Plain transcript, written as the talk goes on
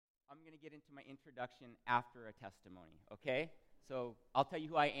get into my introduction after a testimony, okay? So I'll tell you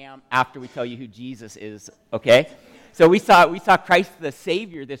who I am after we tell you who Jesus is, okay? So we saw Christ the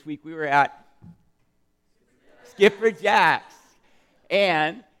Savior this week. We were at Skipper Jack's,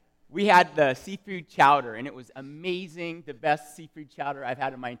 and we had the seafood chowder, and it was amazing, the best seafood chowder I've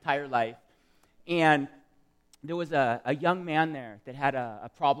had in my entire life. And there was a young man there that had a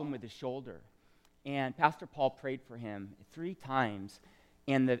problem with his shoulder, and Pastor Paul prayed for him 3 times,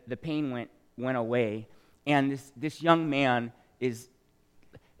 and the pain went away. And this young man is,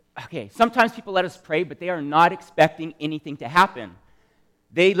 okay, sometimes people let us pray, but they are not expecting anything to happen.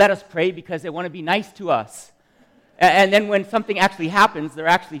 They let us pray because they want to be nice to us. And then when something actually happens, they're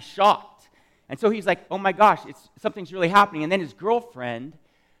actually shocked. And so he's like, oh my gosh, something's really happening. And then his girlfriend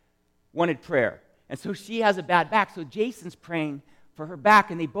wanted prayer. And so she has a bad back, so Jason's praying for her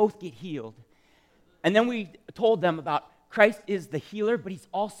back, and they both get healed. And then we told them about Christ is the healer, but he's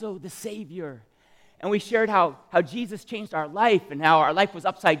also the Savior. And we shared how Jesus changed our life and how our life was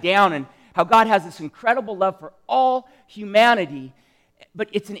upside down and how God has this incredible love for all humanity. But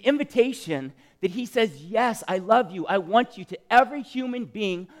it's an invitation that he says, yes, I love you. I want you to every human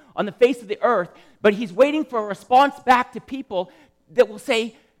being on the face of the earth. But he's waiting for a response back to people that will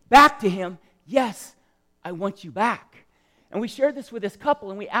say back to him, yes, I want you back. And we shared this with this couple,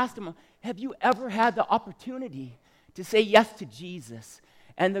 and we asked them, have you ever had the opportunity to say yes to Jesus?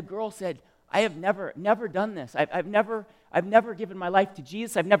 And the girl said, I have never done this. I've never given my life to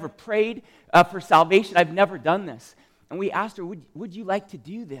Jesus. I've never prayed for salvation. I've never done this. And we asked her, would you like to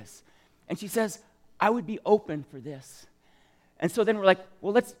do this? And she says, I would be open for this. And so then we're like,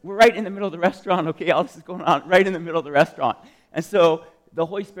 well, we're right in the middle of the restaurant, okay? All this is going on right in the middle of the restaurant. And so the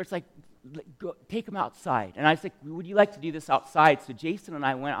Holy Spirit's like, go, take them outside. And I was like, would you like to do this outside? So Jason and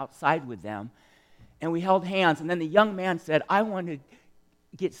I went outside with them, and we held hands. And then the young man said, I want to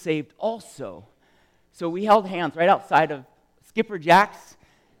get saved also. So we held hands right outside of Skipper Jack's,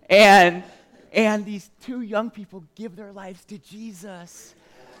 and these 2 young people give their lives to Jesus.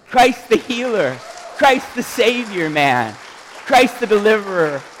 Christ the healer, Christ the Savior, man. Christ the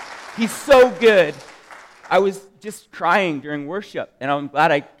deliverer. He's so good. I was just crying during worship, and I'm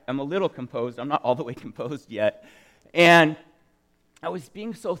glad I'm a little composed. I'm not all the way composed yet. And I was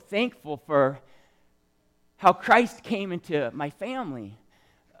being so thankful for how Christ came into my family.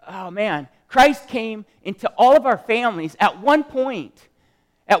 Oh, man. Christ came into all of our families at one point.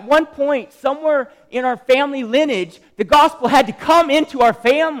 At one point, somewhere in our family lineage, the gospel had to come into our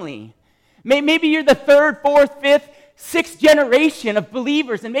family. Maybe you're the 3rd, 4th, 5th, 6th generation of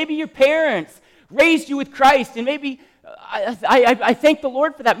believers, and maybe your parents raised you with Christ, and maybe, I thank the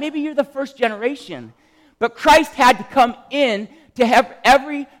Lord for that. Maybe you're the 1st generation. But Christ had to come in to have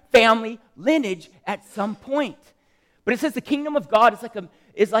every family lineage at some point. But it says the kingdom of God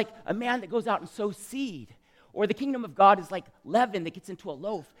is like a man that goes out and sows seed. Or the kingdom of God is like leaven that gets into a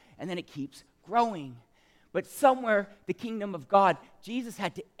loaf, and then it keeps growing. But somewhere, the kingdom of God, Jesus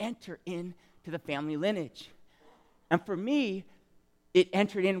had to enter into the family lineage. And for me, it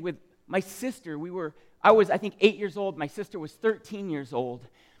entered in with my sister. I was, I think, 8 years old. My sister was 13 years old.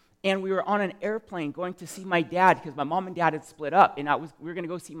 And we were on an airplane going to see my dad because my mom and dad had split up. And we were going to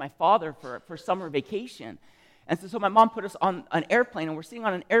go see my father for summer vacation. And so my mom put us on an airplane, and we're sitting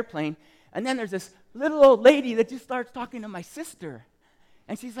on an airplane. And then there's this little old lady that just starts talking to my sister.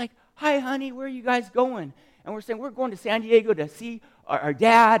 And she's like, hi, honey, where are you guys going? And we're saying, we're going to San Diego to see our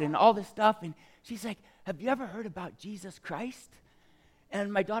dad and all this stuff. And she's like, have you ever heard about Jesus Christ?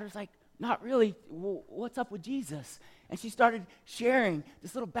 And my daughter's like, not really. Well, what's up with Jesus? And she started sharing,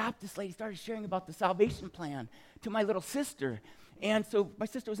 this little Baptist lady started sharing about the salvation plan to my little sister. And so my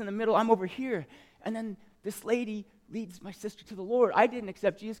sister was in the middle, I'm over here. And then this lady leads my sister to the Lord. I didn't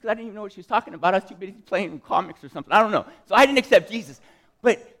accept Jesus because I didn't even know what she was talking about. I was too busy playing comics or something. I don't know. So I didn't accept Jesus.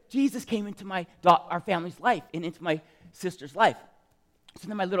 But Jesus came into our family's life and into my sister's life. So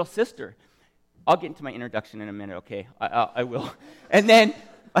then my little sister, I'll get into my introduction in a minute, okay? I will. And then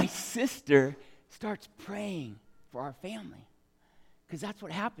my sister starts praying for our family because that's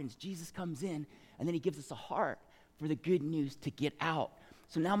what happens. Jesus comes in, and then he gives us a heart for the good news to get out.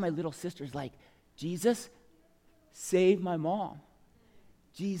 So now my little sister's like, Jesus, save my mom.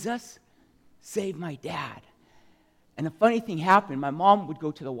 Jesus, save my dad. And the funny thing happened, my mom would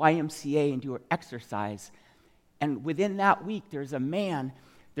go to the YMCA and do her exercise. And within that week, there's a man,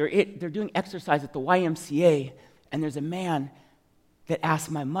 they're doing exercise at the YMCA, and there's a man that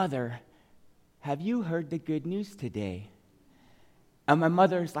asked my mother, have you heard the good news today? And my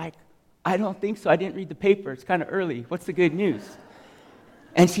mother's like, I don't think so. I didn't read the paper. It's kind of early. What's the good news?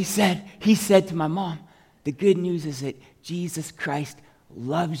 And he said to my mom, the good news is that Jesus Christ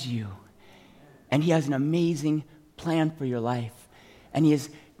loves you and he has an amazing plan for your life. And he has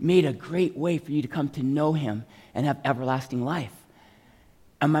made a great way for you to come to know him and have everlasting life.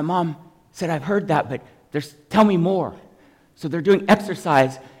 And my mom said, I've heard that, but tell me more. So they're doing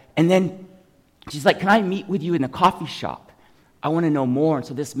exercise, and then she's like, can I meet with you in the coffee shop? I want to know more. And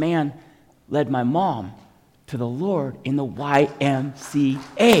so this man led my mom to the Lord in the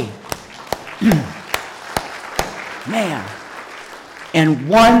YMCA. Man. And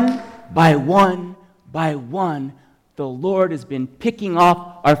one by one, the Lord has been picking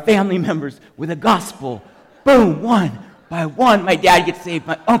off our family members with the gospel. Boom, one by one. My dad gets saved.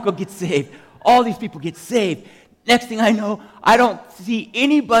 My uncle gets saved. All these people get saved. Next thing I know, I don't see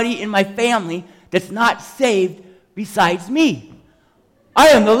anybody in my family that's not saved besides me. I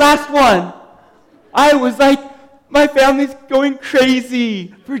am the last one. I was like, my family's going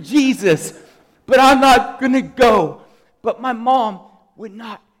crazy for Jesus, but I'm not going to go. But my mom would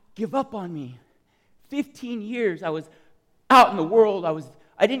not give up on me. 15 years I was out in the world.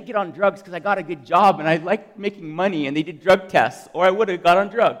 I didn't get on drugs because I got a good job and I liked making money, and they did drug tests, or I would have got on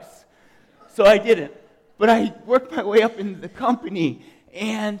drugs. So I didn't. But I worked my way up in the company,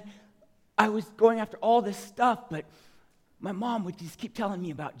 and I was going after all this stuff, but my mom would just keep telling me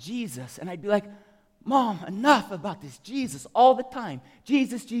about Jesus, and I'd be like, Mom, enough about this Jesus all the time.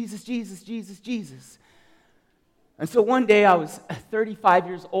 Jesus, Jesus, Jesus, Jesus, Jesus. And so one day I was 35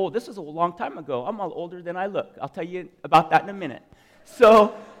 years old. This was a long time ago. I'm all older than I look. I'll tell you about that in a minute.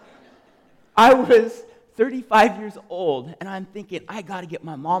 So I was 35 years old, and I'm thinking, I got to get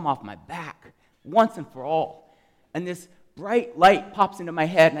my mom off my back once and for all. And this bright light pops into my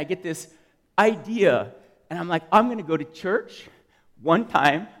head, and I get this idea, and I'm like, I'm going to go to church one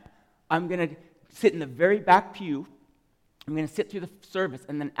time. I'm going to sit in the very back pew. I'm going to sit through the service,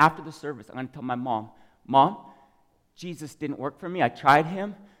 and then after the service, I'm going to tell my mom, Mom, Jesus didn't work for me. I tried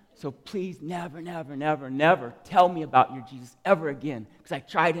him, so please never, never, never, never tell me about your Jesus ever again, because I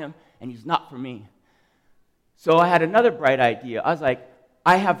tried him, and he's not for me. So I had another bright idea. I was like,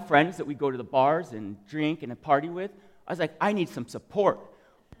 I have friends that we go to the bars and drink and party with. I was like, I need some support.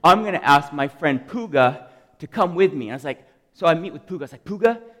 I'm going to ask my friend Puga to come with me. And I was like, so I meet with Puga. I was like,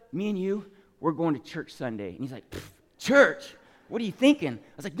 Puga, me and you, we're going to church Sunday. And he's like, church? What are you thinking?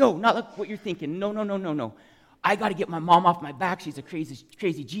 I was like, no, not like what you're thinking. No. I got to get my mom off my back. She's a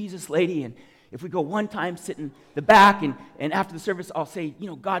crazy Jesus lady. And if we go one time, sit in the back, and after the service, I'll say,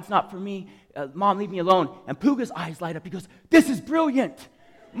 God's not for me. Mom, leave me alone. And Puga's eyes light up. He goes, this is brilliant.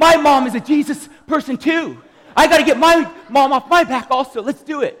 My mom is a Jesus person too. I got to get my mom off my back also. Let's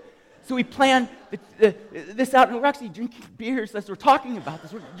do it. So we planned this out, and we're actually drinking beers as we're talking about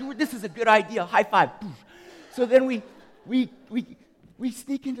this. This is a good idea. High five. So then we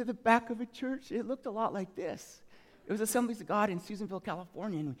sneak into the back of a church. It looked a lot like this. It was Assemblies of God in Susanville,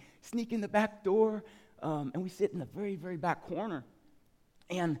 California, and we sneak in the back door, and we sit in the very, very back corner,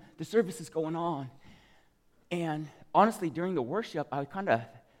 and the service is going on. And honestly, during the worship, I kind of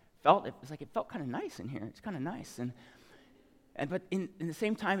felt it felt kind of nice in here. It's kind of nice, but in the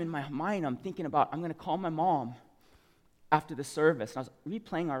same time, in my mind, I'm thinking about I'm going to call my mom after the service. And I was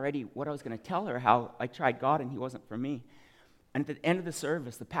replaying already what I was going to tell her, how I tried God and he wasn't for me. And at the end of the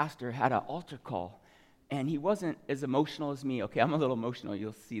service, the pastor had an altar call, and he wasn't as emotional as me. Okay, I'm a little emotional.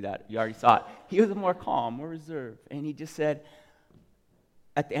 You'll see that. You already saw it. He was more calm, more reserved. And he just said,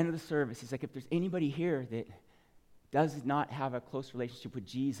 at the end of the service, he's like, if there's anybody here that does not have a close relationship with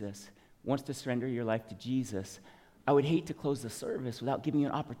Jesus, wants to surrender your life to Jesus, I would hate to close the service without giving you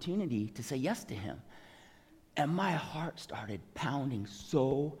an opportunity to say yes to him. And my heart started pounding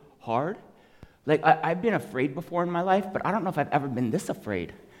so hard. Like, I've been afraid before in my life, but I don't know if I've ever been this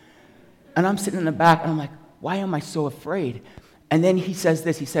afraid. And I'm sitting in the back, and I'm like, why am I so afraid? And then he says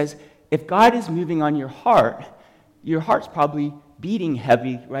this. He says, if God is moving on your heart's probably beating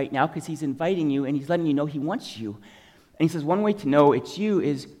heavy right now because he's inviting you, and he's letting you know he wants you. And he says, one way to know it's you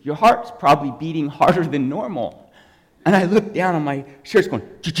is your heart's probably beating harder than normal. And I look down on my shirt, going,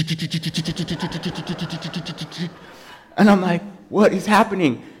 and I'm like, what is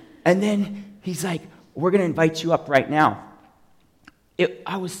happening? And then he's like, we're going to invite you up right now.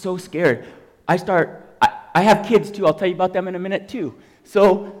 I was so scared. I have kids too. I'll tell you about them in a minute too.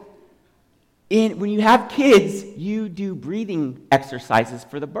 So when you have kids, you do breathing exercises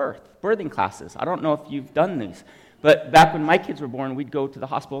for the birthing classes. I don't know if you've done these, but back when my kids were born, we'd go to the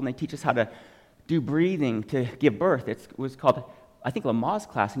hospital and they teach us how to do breathing to give birth. It was called, I think, Lamaze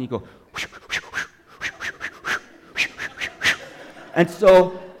class, and you go, and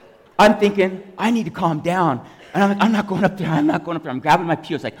so I'm thinking, I need to calm down. And I'm like, I'm not going up there. I'm grabbing my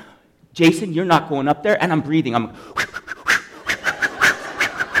pew. It's like, Jason, you're not going up there. And I'm breathing.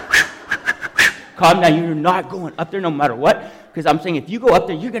 calm down. You're not going up there no matter what. Because I'm saying if you go up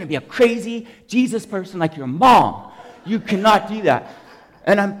there, you're going to be a crazy Jesus person like your mom. You cannot do that.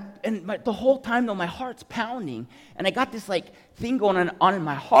 The whole time, though, my heart's pounding. And I got this, thing going on in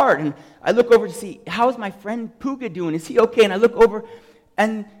my heart. And I look over to see, how's my friend Puga doing? Is he okay? And I look over,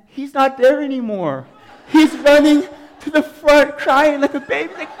 and he's not there anymore. He's running to the front, crying like a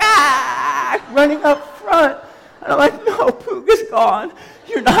baby, running up front. And I'm like, no, Puga's gone.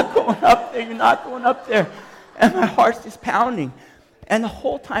 You're not going up there. You're not going up there. And my heart's just pounding. And the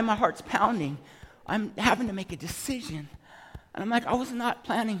whole time my heart's pounding, I'm having to make a decision. And I'm like, I was not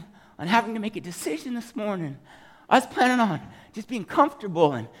planning on having to make a decision this morning. I was planning on just being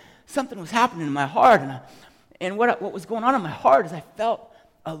comfortable, and something was happening in my heart. And what was going on in my heart is I felt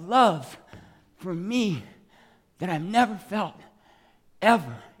a love for me that I've never felt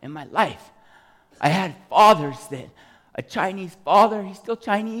ever in my life. I had fathers a Chinese father, he's still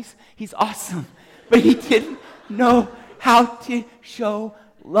Chinese, he's awesome, but he didn't know how to show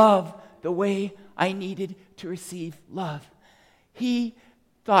love the way I needed to receive love. He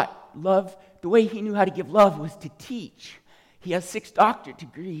thought love, the way he knew how to give love was to teach. He has 6 doctorate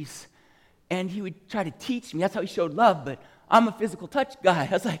degrees, and he would try to teach me. That's how he showed love, but I'm a physical touch guy.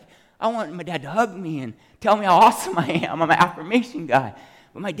 I was like, I want my dad to hug me and tell me how awesome I am. I'm an affirmation guy.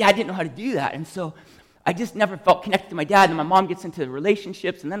 But my dad didn't know how to do that, and so I just never felt connected to my dad. And my mom gets into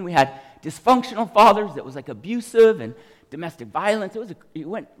relationships, and then we had dysfunctional fathers that was abusive and domestic violence. It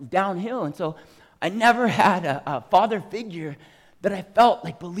went downhill, and so I never had a father figure that I felt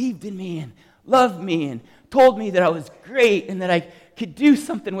believed in me and loved me and told me that I was great and that I could do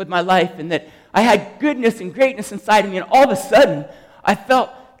something with my life and that I had goodness and greatness inside of me. And all of a sudden, I felt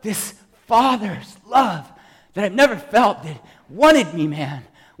this father's love that I've never felt, that wanted me, man.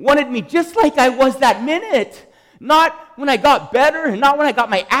 Wanted me just like I was that minute. Not when I got better and not when I got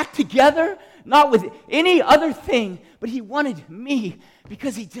my act together, not with any other thing, but he wanted me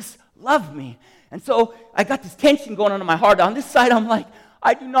because he just loved me. And so I got this tension going on in my heart. On this side, I'm like,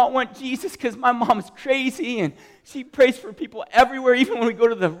 I do not want Jesus because my mom is crazy and she prays for people everywhere. Even when we go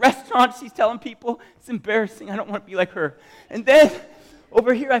to the restaurant, she's telling people. It's embarrassing. I don't want to be like her. And then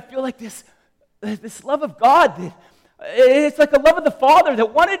over here, I feel like this love of God that it's like a love of the Father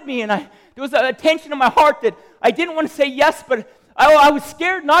that wanted me. And there was a tension in my heart that I didn't want to say yes, but I was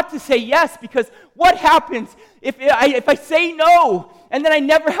scared not to say yes, because what happens if I say no and then I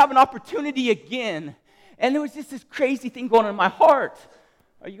never have an opportunity again? And there was just this crazy thing going on in my heart.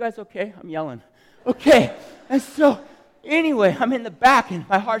 Are you guys okay? I'm yelling. Okay. And so anyway, I'm in the back and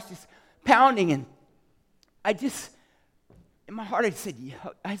my heart's just pounding, and in my heart I said,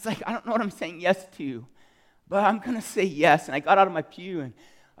 I was like, I don't know what I'm saying yes to, but I'm going to say yes. And I got out of my pew,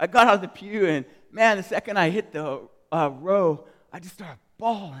 and man, the second I hit the row, I just started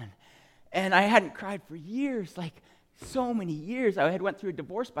bawling. And I hadn't cried for years, so many years. I had went through a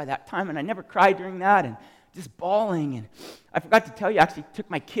divorce by that time, and I never cried during that, and just bawling. And I forgot to tell you, I actually took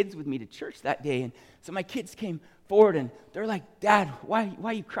my kids with me to church that day. And so my kids came forward, and they're like, Dad, why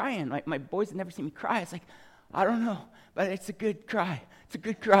are you crying? My boys had never seen me cry. It's like, I don't know, but it's a good cry. It's a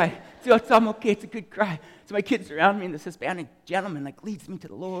good cry. So I'm okay. It's a good cry. So my kids around me, and this Hispanic gentleman leads me to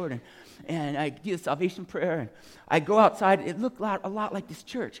the Lord, and I do the salvation prayer, and I go outside. It looked a lot like this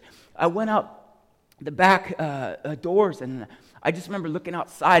church. I went out the back doors, and I just remember looking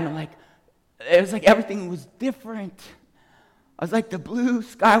outside, and it was like everything was different. I was like, the blue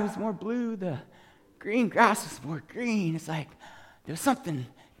sky was more blue, the green grass was more green. It's like there was something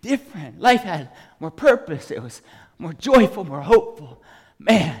different. Life had more purpose. It was more joyful, more hopeful.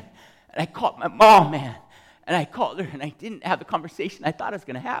 Man, and I called my mom, man, and I called her, and I didn't have the conversation I thought I was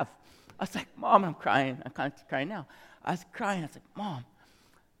going to have. I was like, Mom, I'm crying. I'm kind of crying now. I was crying. I was like, Mom,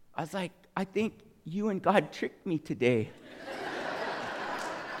 I think you and God tricked me today.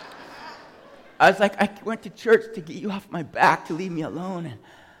 I was like, I went to church to get you off my back, to leave me alone. And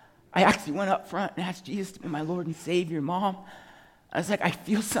I actually went up front and asked Jesus to be my Lord and Savior, Mom. I was like, I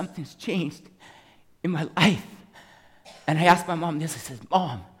feel something's changed in my life. And I asked my mom this. I said,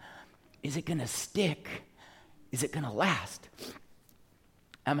 Mom, is it going to stick? Is it going to last?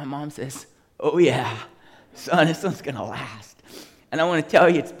 And my mom says, oh, yeah, son, this one's going to last. And I want to tell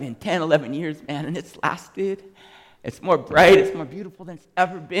you, it's been 10, 11 years, man, and it's lasted. It's more bright. It's more beautiful than it's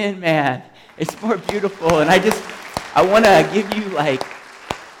ever been, man. It's more beautiful. And I want to give you,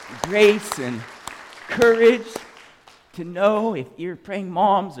 grace and courage to know if you're praying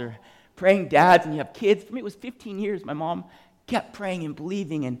moms or praying dads and you have kids. For me, it was 15 years. My mom kept praying and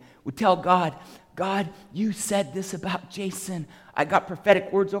believing and would tell God, God, you said this about Jason. I got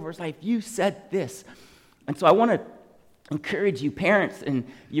prophetic words over his life. You said this. And so I want to encourage you, parents, and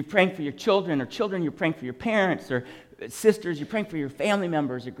you're praying for your children, or children, you're praying for your parents, or sisters, you're praying for your family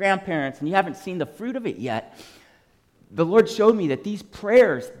members, or grandparents, and you haven't seen the fruit of it yet. The Lord showed me that these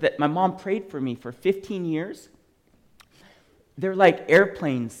prayers that my mom prayed for me for 15 years, they're like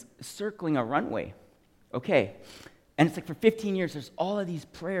airplanes circling a runway, okay? And it's like for 15 years, there's all of these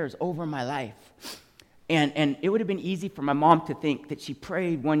prayers over my life. And it would have been easy for my mom to think that she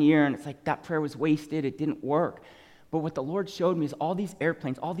prayed one year, and it's like that prayer was wasted, it didn't work. But what the Lord showed me is all these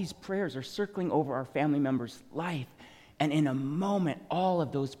airplanes, all these prayers are circling over our family member's life. And in a moment, all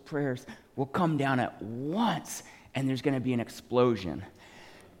of those prayers will come down at once, and there's going to be an explosion.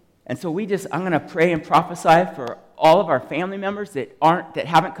 And so I'm going to pray and prophesy for all of our family members that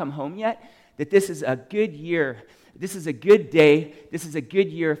haven't come home yet, that this is a good year. This is a good day. This is a good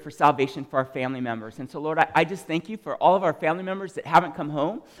year for salvation for our family members. And so, Lord, I just thank you for all of our family members that haven't come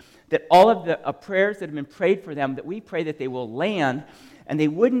home, that all of the prayers that have been prayed for them, that we pray that they will land, and they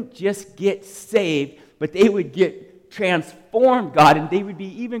wouldn't just get saved, but they would get transformed, God, and they would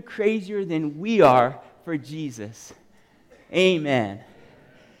be even crazier than we are for Jesus. Amen.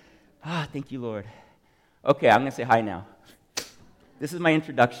 Thank you, Lord. Okay, I'm going to say hi now. This is my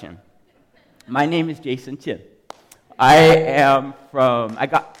introduction. My name is Jason Chin. Thank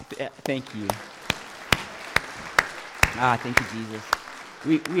you. Thank you, Jesus.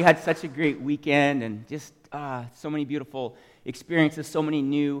 We had such a great weekend, and just so many beautiful experiences, so many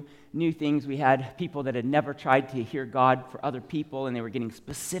new things. We had people that had never tried to hear God for other people, and they were getting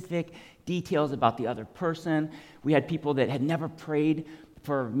specific details about the other person. We had people that had never prayed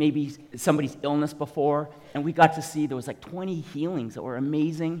for maybe somebody's illness before, and we got to see there was like 20 healings that were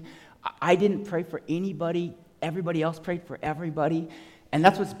amazing. I didn't pray for anybody. Everybody else prayed for everybody. And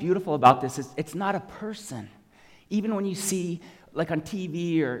that's what's beautiful about this, is it's not a person. Even when you see, like on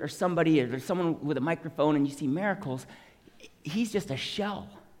TV or somebody, or there's someone with a microphone and you see miracles, he's just a shell.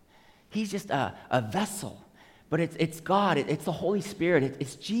 He's just a vessel. But it's God, it's the Holy Spirit,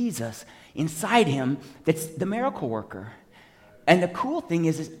 it's Jesus inside him that's the miracle worker. And the cool thing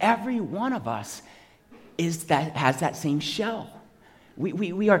is every one of us has that same shell.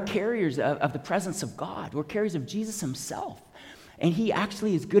 We are carriers of the presence of God. We're carriers of Jesus himself. And he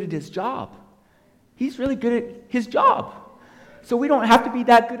actually is good at his job. He's really good at his job. So we don't have to be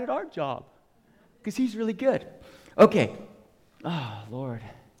that good at our job, because he's really good. Okay. Oh, Lord.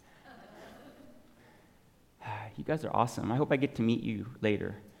 You guys are awesome. I hope I get to meet you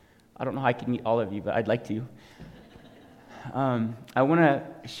later. I don't know how I can meet all of you, but I'd like to. I want to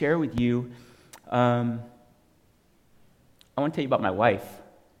share with you, I want to tell you about my wife.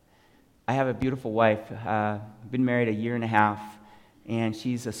 I have a beautiful wife. Been married a year and a half, and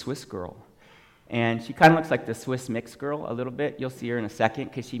she's a Swiss girl. And she kind of looks like the Swiss mix girl a little bit. You'll see her in a second,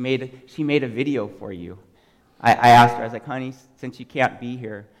 because she made a video for you. I asked her, I was like, honey, since you can't be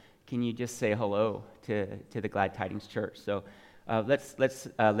here, can you just say hello to the Glad Tidings Church? So let's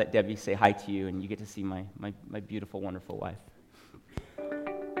let Debbie say hi to you, and you get to see my beautiful, wonderful wife.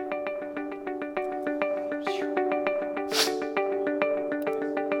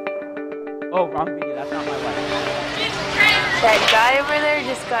 Oh, wrong video. That's not my wife. That guy over there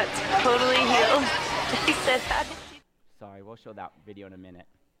just got totally healed. He said, how did you... Sorry, we'll show that video in a minute.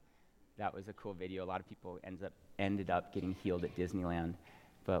 That was a cool video. A lot of people ended up getting healed at Disneyland.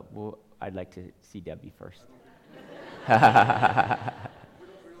 But I'd like to see Debbie first.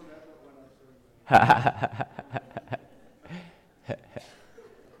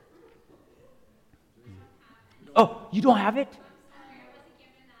 Oh, you don't have it?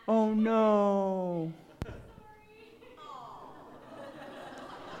 Oh, no.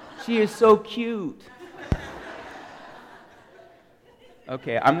 She is so cute.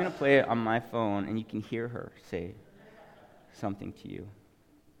 Okay, I'm going to play it on my phone, and you can hear her say something to you.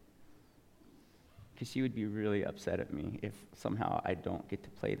 Because she would be really upset at me if somehow I don't get to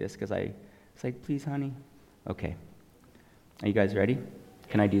play this, because I say, please, honey. Okay. Are you guys ready?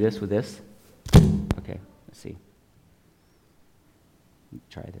 Can I do this with this? Okay, let's see.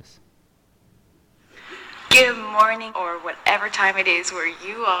 Try this. Good morning, or whatever time it is where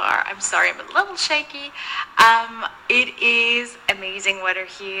you are. I'm sorry, I'm a little shaky. It is amazing weather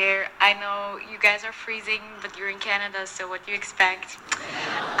here. I know you guys are freezing, but you're in Canada, so what do you expect?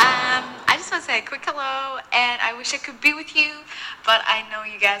 I just want to say a quick hello, and I wish I could be with you, but I know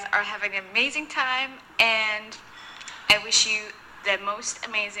you guys are having an amazing time, and I wish you the most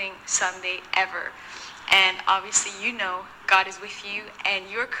amazing Sunday ever. And obviously, you know God is with you, and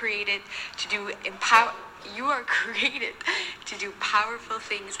you're created to do powerful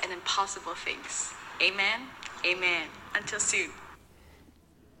things and impossible things. Amen? Amen. Until soon.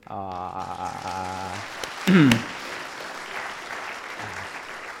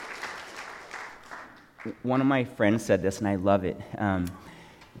 One of my friends said this, and I love it.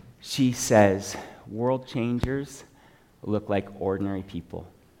 She says, world changers look like ordinary people.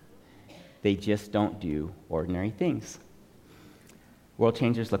 They just don't do ordinary things. World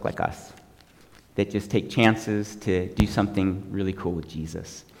changers look like us. They just take chances to do something really cool with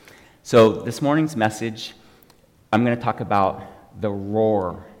Jesus. So this morning's message, I'm going to talk about the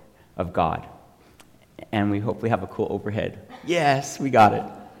roar of God. And we hopefully have a cool overhead. Yes, we got it.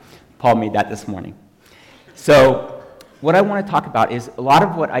 Paul made that this morning. So what I want to talk about is a lot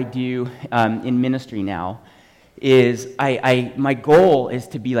of what I do in ministry now is my goal is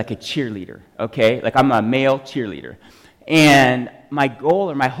to be like a cheerleader, okay? Like I'm a male cheerleader. And my goal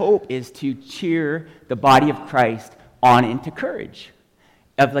or my hope is to cheer the body of Christ on into courage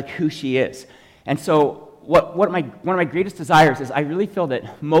of like who she is. And so one of my greatest desires is I really feel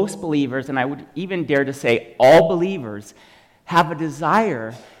that most believers, and I would even dare to say all believers, have a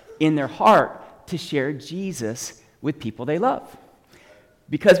desire in their heart to share Jesus with people they love.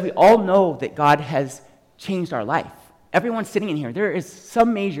 Because we all know that God has changed our life. Everyone sitting in here, there is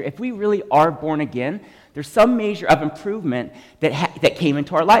some measure, if we really are born again, there's some measure of improvement that came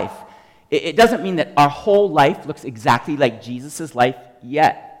into our life. It doesn't mean that our whole life looks exactly like Jesus' life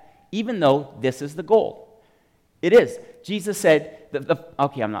yet, even though this is the goal. It is. Jesus said,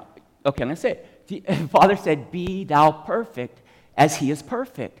 I'm going to say it. Father said, be thou perfect as he is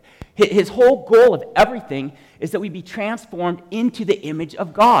perfect. His whole goal of everything is that we be transformed into the image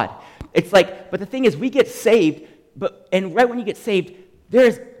of God. It's like, but the thing is, we get saved, and right when you get saved,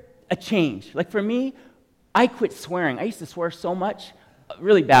 there's a change. Like for me, I quit swearing. I used to swear so much,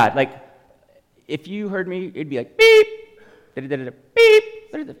 really bad. Like, if you heard me, it'd be like, beep,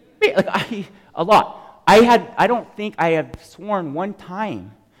 beep, beep, like a lot. I don't think I have sworn one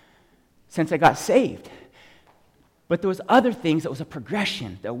time since I got saved. But there was other things that was a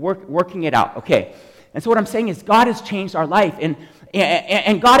progression, that working it out. Okay, and so what I'm saying is God has changed our life,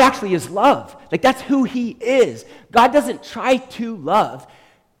 and God actually is love. Like that's who he is. God doesn't try to love.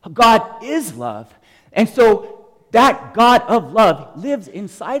 God is love. And so that God of love lives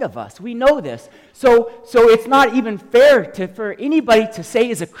inside of us. We know this. So it's not even fair for anybody to say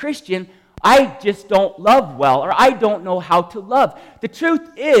as a Christian, I just don't love well, or I don't know how to love. The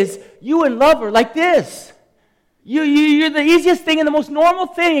truth is, you and love are like this. You're the easiest thing and the most normal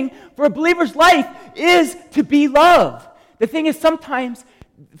thing for a believer's life is to be loved. The thing is, sometimes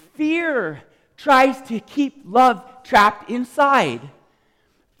fear tries to keep love trapped inside.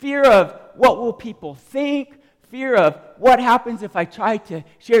 Fear of what will people think, fear of what happens if I try to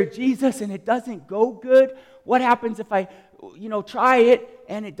share Jesus and it doesn't go good, what happens if I, try it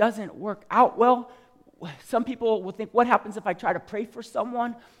and it doesn't work out well. Some people will think, what happens if I try to pray for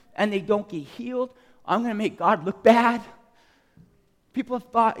someone and they don't get healed? I'm going to make God look bad. We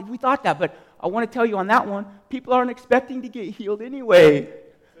thought that, but I want to tell you on that one, people aren't expecting to get healed anyway.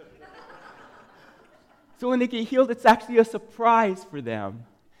 So when they get healed, it's actually a surprise for them.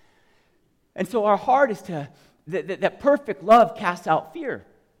 And so our heart is that perfect love casts out fear.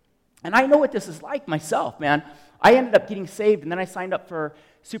 And I know what this is like myself, man. I ended up getting saved, and then I signed up for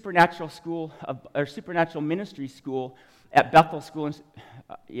supernatural ministry school at Bethel School.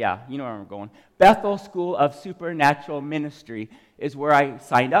 You know where I'm going. Bethel School of Supernatural Ministry is where I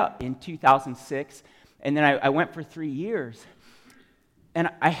signed up in 2006. And then I went for 3 years. And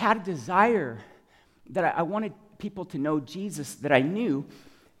I had a desire that I wanted people to know Jesus that I knew.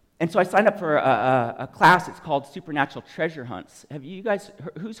 And so I signed up for a class. It's called Supernatural Treasure Hunts. Have you guys,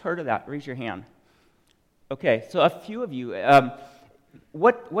 who's heard of that? Raise your hand. Okay, so a few of you.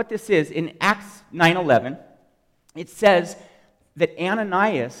 What this is, in Acts 9:11, it says that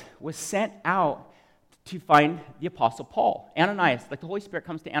Ananias was sent out to find the Apostle Paul. Ananias, like the Holy Spirit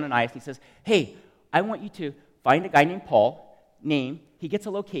comes to Ananias, and he says, hey, I want you to find a guy named Paul, he gets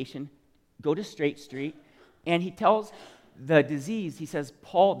a location, go to Straight Street, and he tells the disease, he says,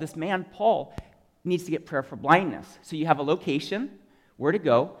 this man Paul needs to get prayer for blindness. So you have a location, where to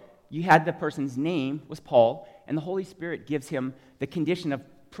go, you had the person's name was Paul, and the Holy Spirit gives him the condition of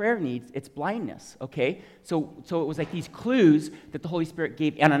prayer needs, it's blindness, okay? So it was like these clues that the Holy Spirit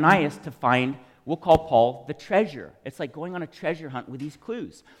gave Ananias to find, we'll call Paul the treasure. It's like going on a treasure hunt with these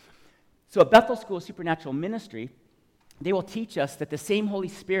clues. So at Bethel School of Supernatural Ministry, they will teach us that the same Holy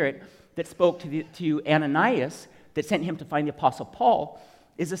Spirit that spoke to Ananias, that sent him to find the Apostle Paul,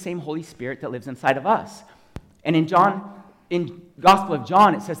 is the same Holy Spirit that lives inside of us. And in Gospel of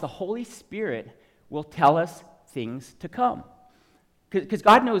John, it says the Holy Spirit will tell us things to come. Because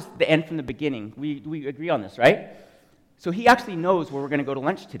God knows the end from the beginning. We agree on this, right? So he actually knows where we're going to go to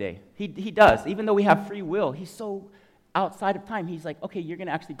lunch today. He does. Even though we have free will, he's so outside of time. He's like, okay, you're going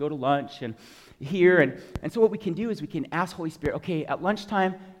to actually go to lunch and here. And so what we can do is we can ask Holy Spirit, okay, at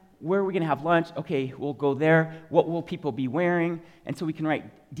lunchtime, where are we going to have lunch? Okay, we'll go there. What will people be wearing? And so we can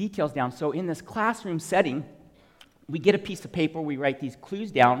write details down. So in this classroom setting, we get a piece of paper. We write these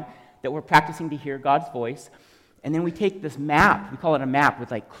clues down that we're practicing to hear God's voice. And then we take this map. We call it a map with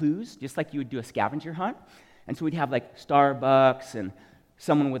like clues, just like you would do a scavenger hunt. And so we'd have like Starbucks and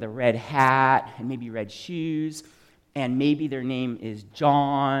someone with a red hat and maybe red shoes. And maybe their name is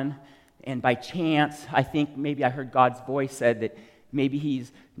John. And by chance, I think maybe I heard God's voice said that maybe he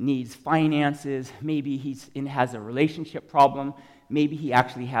needs finances. Maybe he has a relationship problem. Maybe he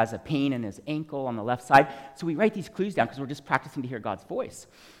actually has a pain in his ankle on the left side. So we write these clues down because we're just practicing to hear God's voice.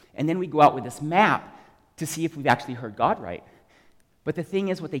 And then we go out with this map to see if we've actually heard God right. But the thing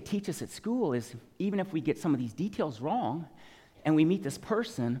is, what they teach us at school is even if we get some of these details wrong and we meet this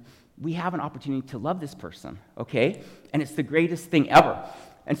person, we have an opportunity to love this person, okay? And it's the greatest thing ever.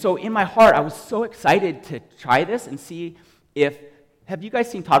 And so in my heart, I was so excited to try this and see if, have you guys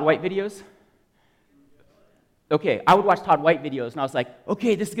seen Todd White videos? Okay, I would watch Todd White videos, and I was like,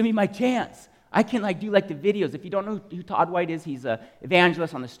 okay, this is going to be my chance. I can do the videos. If you don't know who Todd White is, he's an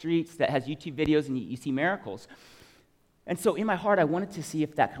evangelist on the streets that has YouTube videos, and you see miracles. And so in my heart, I wanted to see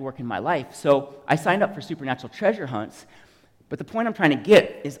if that could work in my life. So I signed up for supernatural treasure hunts. But the point I'm trying to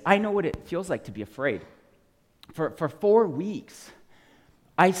get is I know what it feels like to be afraid. For 4 weeks,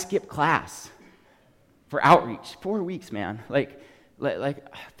 I skipped class for outreach. 4 weeks, man. Like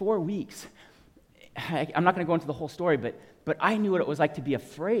 4 weeks. I'm not going to go into the whole story, but I knew what it was like to be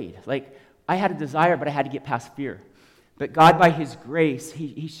afraid. Like, I had a desire, but I had to get past fear. But God, by His grace,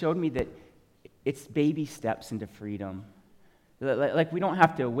 He showed me that it's baby steps into freedom. Like we don't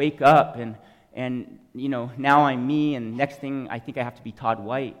have to wake up and now I'm me, and next thing I think I have to be Todd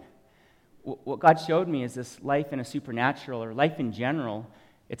White. What God showed me is this life in a supernatural, or life in general,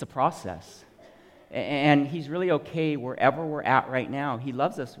 it's a process. And He's really okay wherever we're at right now. He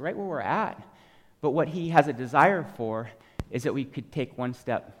loves us right where we're at. But what He has a desire for is that we could take one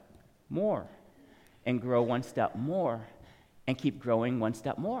step more and grow one step more and keep growing one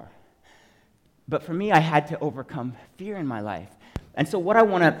step more. But for me, I had to overcome fear in my life. And so what I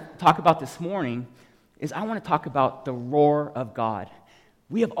want to talk about this morning is I want to talk about the roar of God.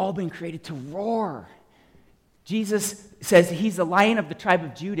 We have all been created to roar. Jesus says He's the Lion of the tribe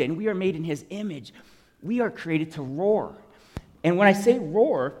of Judah, and we are made in His image. We are created to roar. And when I say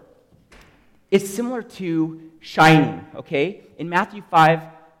roar, it's similar to shining, okay? In Matthew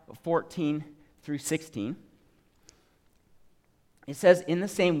 5:14 through 16, it says, "In the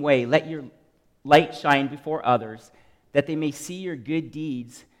same way, let your light shine before others, that they may see your good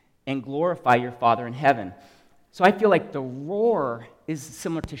deeds and glorify your Father in heaven." So I feel like the roar is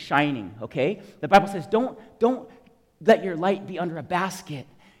similar to shining, okay? The Bible says, don't let your light be under a basket.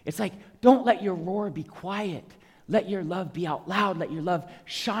 It's like, don't let your roar be quiet. Let your love be out loud. Let your love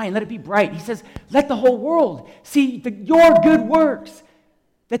shine. Let it be bright. He says, let the whole world see your good works,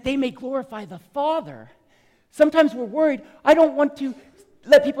 that they may glorify the Father. Sometimes we're worried, I don't want to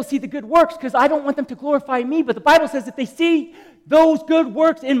let people see the good works because I don't want them to glorify me. But the Bible says if they see those good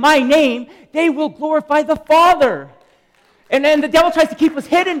works in my name, they will glorify the Father. And then the devil tries to keep us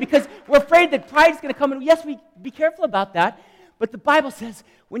hidden because we're afraid that pride is going to come. And yes, we be careful about that. But the Bible says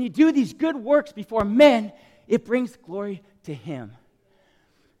when you do these good works before men, it brings glory to Him.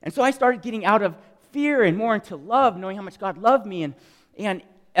 And so I started getting out of fear and more into love, knowing how much God loved me. And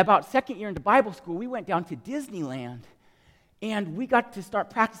about second year into Bible school, we went down to Disneyland. And we got to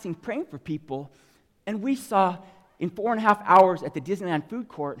start practicing praying for people. And we saw, in 4.5 hours at the Disneyland food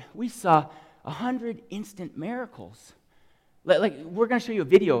court, we saw 100 instant miracles. Like we're going to show you a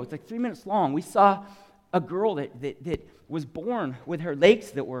video. It's like 3 minutes long. We saw a girl that was born with her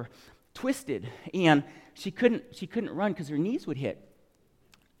legs that were twisted, and she couldn't run because her knees would hit.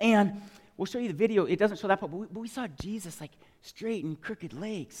 And we'll show you the video. It doesn't show that part, but we saw Jesus like straight and crooked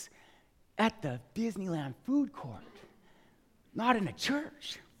legs at the Disneyland food court. Not in a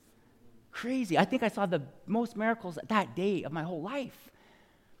church. Crazy. I think I saw the most miracles that day of my whole life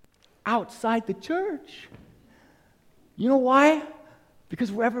outside the church. You know why?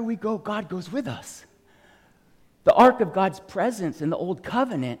 Because wherever we go, God goes with us. The ark of God's presence in the old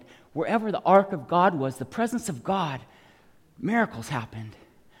covenant, wherever the ark of God was, the presence of God, miracles happened.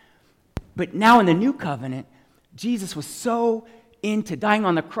 But now in the new covenant, Jesus was so into dying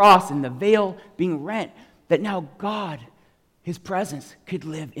on the cross and the veil being rent that now God, His presence, could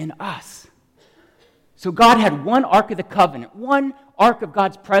live in us. So God had one ark of the covenant, one ark of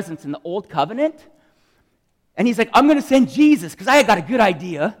God's presence in the old covenant. And He's like, I'm going to send Jesus because I got a good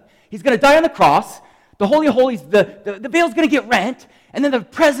idea. He's going to die on the cross, The Holy of Holies, the veil's going to get rent, and then the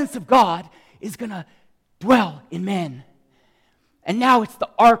presence of God is going to dwell in men. And now it's the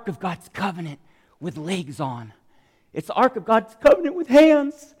Ark of God's covenant with legs on. It's the Ark of God's covenant with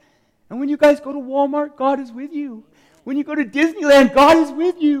hands. And when you guys go to Walmart, God is with you. When you go to Disneyland, God is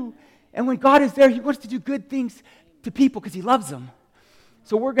with you. And when God is there, he wants to do good things to people because he loves them.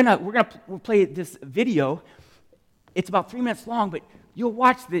 So we'll play this video. It's about 3 minutes long, but you'll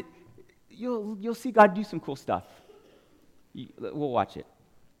watch that. You'll see God do some cool stuff. We'll watch it.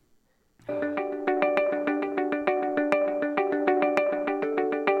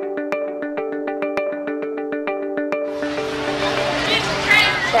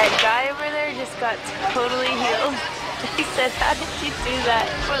 That guy over there just got totally healed. He said, how did you do that?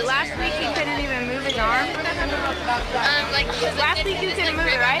 Well, last week he couldn't even move his arm. Last week you couldn't move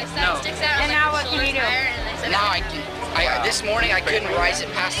it, right? No. And now what can you do? Now I can. This morning I couldn't rise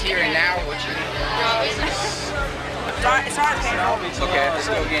it past here, and now what you? It's not painful. Okay, let's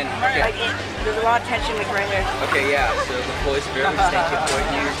go again. Okay. There's a lot of tension right here. Okay, yeah. So the Holy Spirit was thank you for what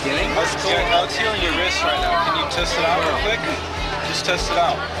you're doing. How's healing your wrist right now? Can you test it out real quick? Just test it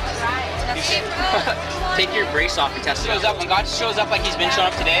out. Take your brace off and test it. When God shows up like he's been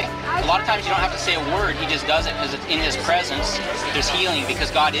showing up today, a lot of times you don't have to say a word. He just does it because it's in his presence. There's healing because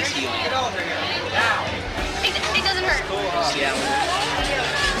God is healing. It doesn't hurt. Yeah.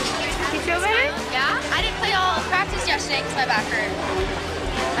 You feel better? Yeah? I didn't play all practice yesterday because my back hurt.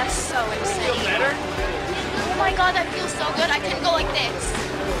 That's so insane. Feel better? Oh my God, that feels so good. I can go like this.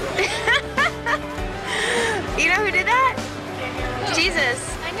 You know who did that? Jesus.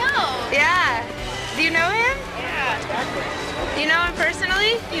 I know. Yeah. Do you know him? Yeah. Do you know him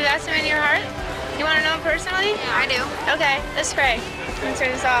personally? You asked him in your heart? You want to know him personally? Yeah, I do. Okay, let's pray. Let's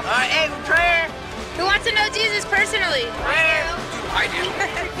turn this off. All right, hey, prayer. Who wants to know Jesus personally? Prayer. I do.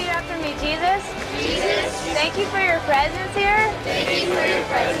 Repeat after me. Jesus. Jesus, Thank you for your presence here. thank you for your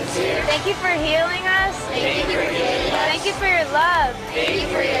presence here. Thank you for healing us. Thank you for healing us. Thank you for your love. Thank you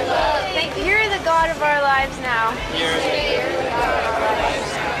for your love. You're the God of our lives now.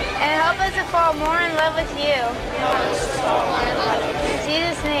 And help us to fall more in love with you. In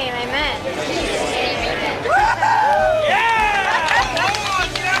Jesus' name, amen.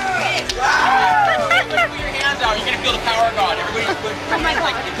 Out. You're gonna feel the power of God. Everybody,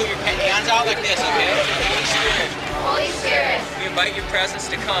 put your hands out like this, okay? Holy Spirit, Holy Spirit, we invite your presence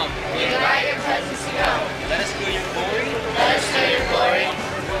to come. we invite your presence to come. Let us feel your glory. Let us know your glory.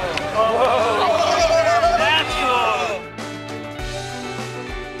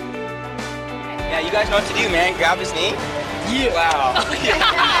 Yeah, you guys know what to do, man. Grab his knee. Yeah. Wow.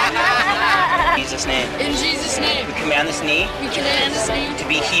 In Jesus' name. In Jesus' name, We command this knee we command this knee to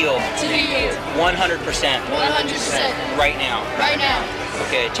be healed to be healed 100% 100% right now. right now.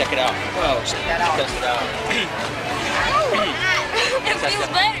 Okay, check it out. Whoa, test it out. It feels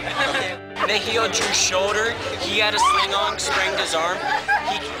better. They healed Drew's shoulder. He had a sling on, sprained his arm.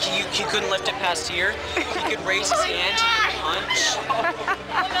 He couldn't lift it past here. He could raise his hand, he could punch.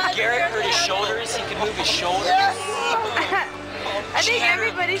 Garrett hurt his shoulders, he could move his shoulders. I think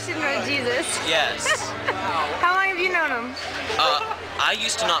everybody should know Jesus. Yes. How long have you known him? I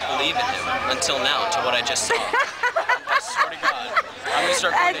used to not believe in him until now, to what I just saw. I swear to God. I'm going to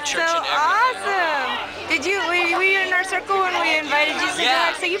start going to That's church so and everything. awesome. Were you in our circle when we invited Jesus to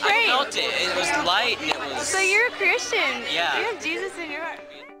Yeah, God? So you I prayed. felt it. It was light and it was... So you're a Christian. Yeah. You have Jesus in your heart.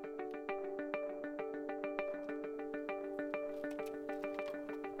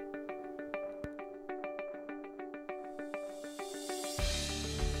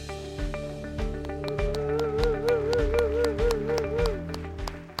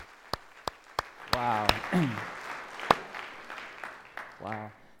 Wow.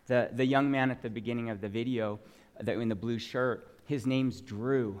 Wow. The young man at the beginning of the video, in the blue shirt, his name's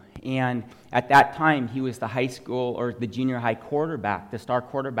Drew. And at that time, he was the high school or the junior high quarterback, the star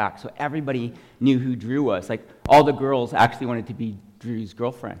quarterback. So everybody knew who Drew was. Like, all the girls actually wanted to be Drew's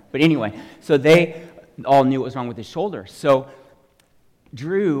girlfriend. But anyway, so they all knew what was wrong with his shoulder. So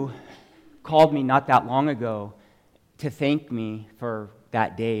Drew called me not that long ago to thank me for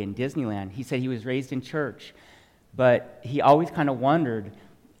that day in Disneyland. He said he was raised in church, but he always kind of wondered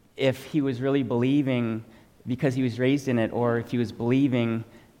if he was really believing because he was raised in it, or if he was believing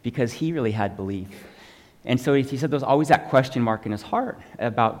because he really had belief. And so he said there was always that question mark in his heart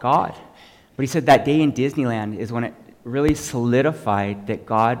about God. But he said that day in Disneyland is when it really solidified that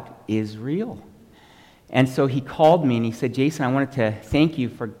God is real. And so he called me and he said, Jason, I wanted to thank you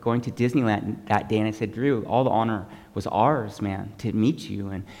for going to Disneyland that day. And I said, Drew, all the honor was ours, man, to meet you.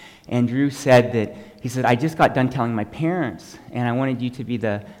 And Andrew said that, he said, I just got done telling my parents, and I wanted you to be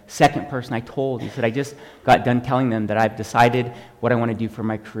the second person I told. He said, I just got done telling them that I've decided what I want to do for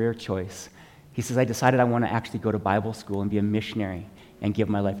my career choice. He says, I decided I want to actually go to Bible school and be a missionary and give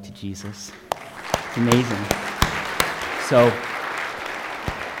my life to Jesus. It's amazing. So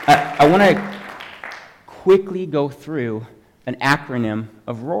I want to quickly go through an acronym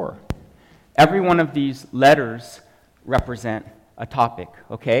of ROAR. Every one of these letters represent a topic,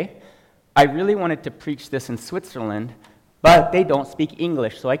 okay? I really wanted to preach this in Switzerland, but they don't speak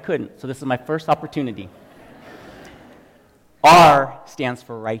English, so I couldn't. So this is my first opportunity. R stands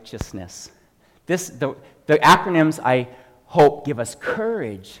for righteousness. The acronyms, I hope, give us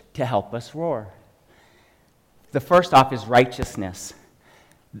courage to help us roar. The first off is righteousness.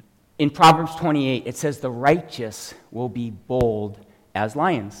 In Proverbs 28, it says, the righteous will be bold as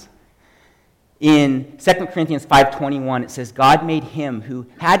lions. In 2 Corinthians 5:21, it says, God made him who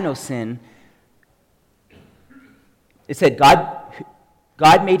had no sin. It said,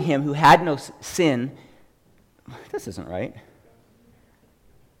 God made him who had no sin. This isn't right.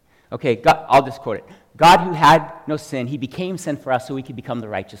 Okay, I'll just quote it. God who had no sin, he became sin for us so we could become the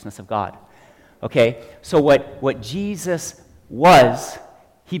righteousness of God. Okay, so what Jesus was,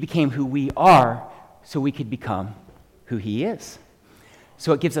 he became who we are so we could become who he is.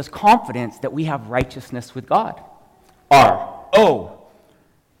 So it gives us confidence that we have righteousness with God. R, O.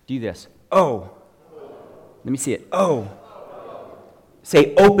 Do this. O. Let me see it. O.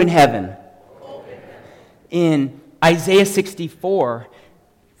 Say open heaven. In Isaiah 64,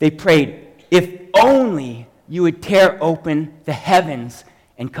 they prayed, if only you would tear open the heavens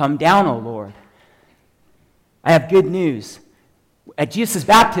and come down, O Lord. I have good news. At Jesus'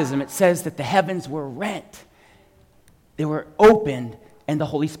 baptism, it says that the heavens were rent. They were opened, and the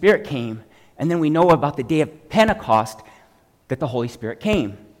Holy Spirit came. And then we know about the day of Pentecost that the Holy Spirit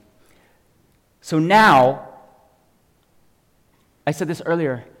came. So now, I said this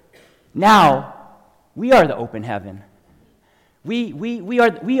earlier, now we are the open heaven. We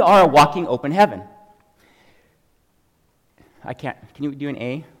are a walking open heaven. Can you do an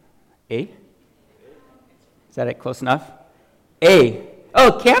A? A? Is that it? Close enough? A.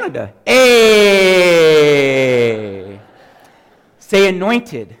 Oh, Canada. A. Say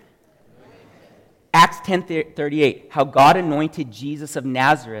anointed. Acts 10:38. How God anointed Jesus of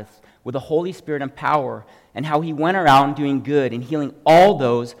Nazareth with the Holy Spirit and power, and how he went around doing good and healing all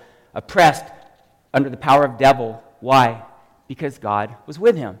those oppressed under the power of devil. Why? Because God was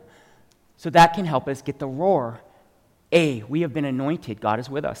with him. So that can help us get the roar. A. We have been anointed. God is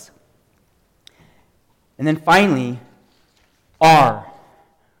with us. And then finally, R,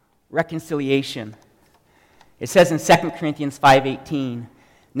 reconciliation. It says in 2 Corinthians 5:18,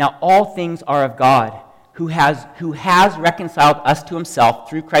 now all things are of God, who has reconciled us to himself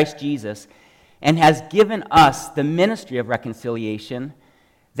through Christ Jesus, and has given us the ministry of reconciliation,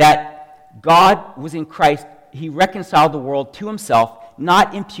 that God was in Christ, he reconciled the world to himself,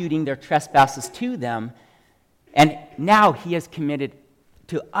 not imputing their trespasses to them, and now he has committed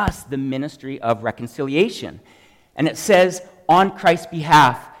to us the ministry of reconciliation. And it says, on Christ's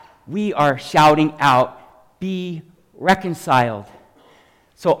behalf, we are shouting out, be reconciled.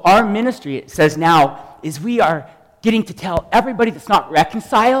 So our ministry, it says now, is we are getting to tell everybody that's not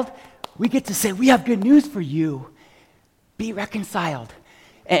reconciled, we get to say, we have good news for you. Be reconciled.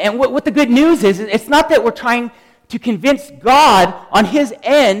 And what the good news is, it's not that we're trying to convince God on his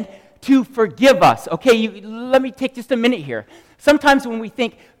end to forgive us. Okay, let me take just a minute here. Sometimes when we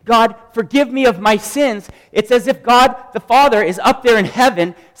think, God, forgive me of my sins, it's as if God, the Father, is up there in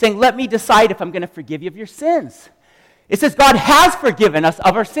heaven saying, let me decide if I'm going to forgive you of your sins. It says God has forgiven us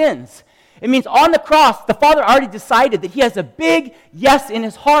of our sins. It means on the cross, the Father already decided that he has a big yes in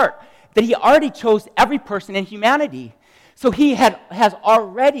his heart, that he already chose every person in humanity. So he has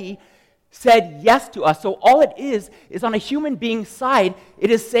already said yes to us. So all it is on a human being's side,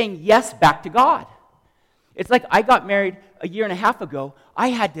 it is saying yes back to God. It's like I got married a year and a half ago. I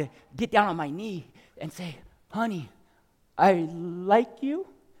had to get down on my knee and say, honey, I like you.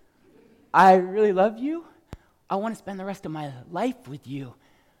 I really love you. I want to spend the rest of my life with you.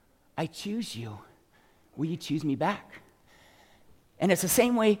 I choose you. Will you choose me back? And it's the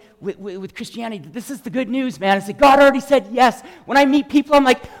same way with Christianity. This is the good news, man. It's that God already said yes. When I meet people, I'm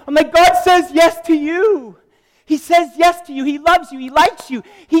like, God says yes to you. He says yes to you. He loves you. He likes you.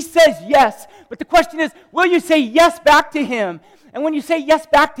 He says yes. But the question is, will you say yes back to him? And when you say yes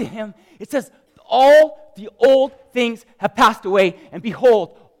back to him, it says, all the old things have passed away, and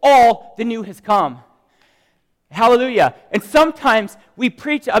behold, all the new has come. Hallelujah. And sometimes we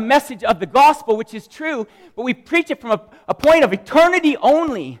preach a message of the gospel, which is true, but we preach it from a point of eternity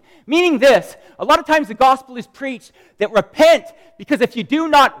only. Meaning this, a lot of times the gospel is preached that repent, because if you do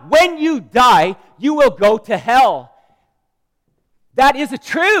not, when you die, you will go to hell. That is the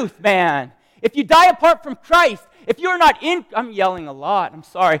truth, man. If you die apart from Christ, if you're not in, I'm yelling a lot, I'm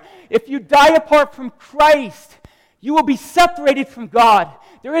sorry. If you die apart from Christ, you will be separated from God.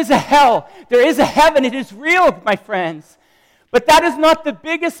 There is a hell. There is a heaven. It is real, my friends. But that is not the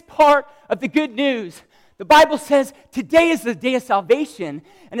biggest part of the good news. The Bible says today is the day of salvation.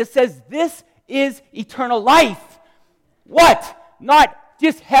 And it says this is eternal life. What? Not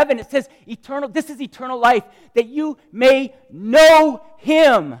just heaven. It says eternal. This is eternal life, that you may know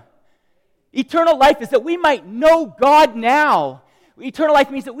Him. Eternal life is that we might know God now. Eternal life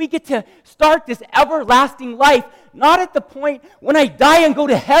means that we get to start this everlasting life, not at the point when I die and go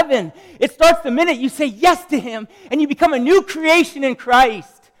to heaven. It starts the minute you say yes to Him and you become a new creation in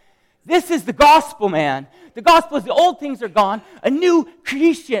Christ. This is the gospel, man. The gospel is the old things are gone. A new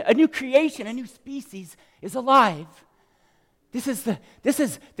creation, a new species is alive. This is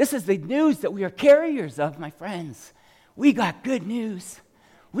the news that we are carriers of, my friends. We got good news.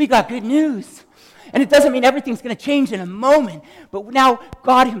 We got good news. And it doesn't mean everything's going to change in a moment, but now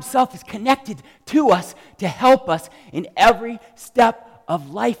God Himself is connected to us to help us in every step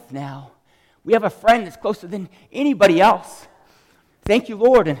of life now. We have a friend that's closer than anybody else. Thank you,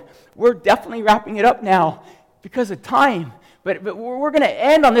 Lord. And we're definitely wrapping it up now because of time. But we're going to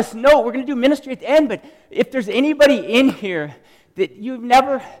end on this note. We're going to do ministry at the end. But if there's anybody in here that you've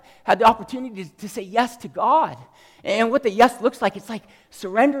never had the opportunity to say yes to God, and what the yes looks like, it's like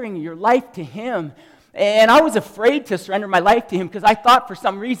surrendering your life to Him. And I was afraid to surrender my life to Him because I thought for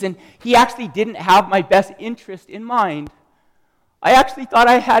some reason He actually didn't have my best interest in mind. I actually thought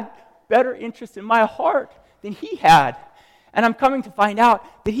I had better interest in my heart than He had. And I'm coming to find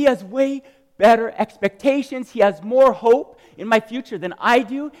out that He has way better expectations. He has more hope in my future than I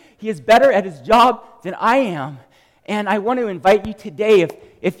do. He is better at His job than I am. And I want to invite you today,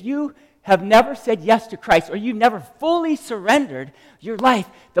 if you have never said yes to Christ, or you've never fully surrendered your life,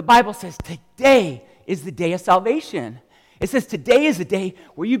 the Bible says today is the day of salvation. It says today is the day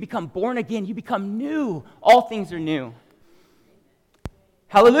where you become born again, you become new. All things are new.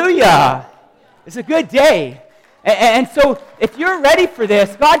 Hallelujah. It's a good day. And so if you're ready for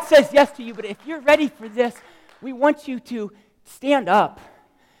this, God says yes to you, but if you're ready for this, we want you to stand up.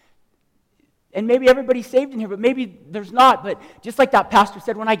 And maybe everybody's saved in here, but maybe there's not. But just like that pastor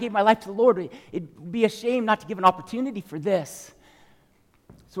said, when I gave my life to the Lord, it'd be a shame not to give an opportunity for this.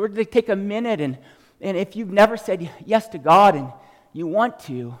 So we're going to take a minute, and if you've never said yes to God and you want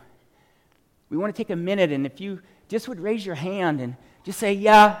to, we want to take a minute, and if you just would raise your hand and just say,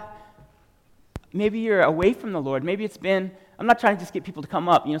 yeah, maybe you're away from the Lord. Maybe it's been, I'm not trying to just get people to come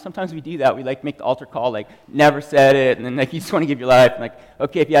up. You know, sometimes we do that. We make the altar call, never said it, and then you just want to give your life. And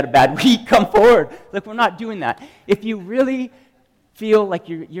okay, if you had a bad week, come forward. We're not doing that. If you really feel like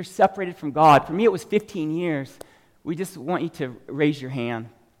you're separated from God, for me it was 15 years, we just want you to raise your hand.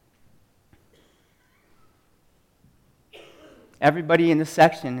 Everybody in this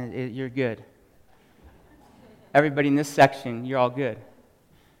section, you're good. Everybody in this section, you're all good.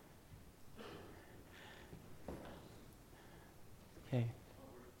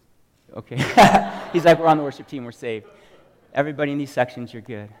 Okay. He's like, we're on the worship team, we're saved. Everybody in these sections, you're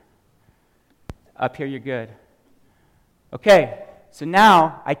good. Up here, you're good. Okay, so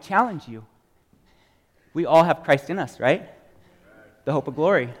now I challenge you. We all have Christ in us, right? The hope of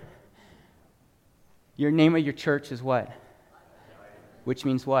glory. Your name of your church is what? Which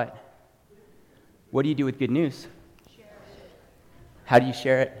means what? What do you do with good news? How do you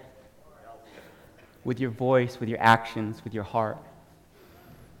share it? With your voice, with your actions, with your heart.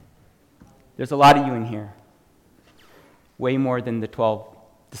 There's a lot of you in here. Way more than the 12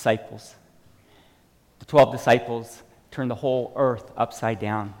 disciples. The 12 disciples turned the whole earth upside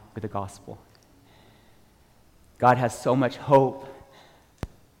down with the gospel. God has so much hope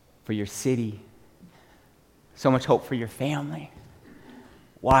for your city. So much hope for your family.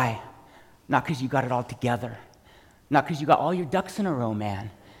 Why? Not because you got it all together. Not because you got all your ducks in a row, man.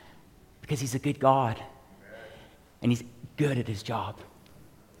 Because He's a good God. And He's good at His job.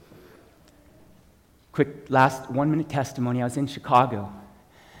 Quick last 1-minute testimony. I was in Chicago,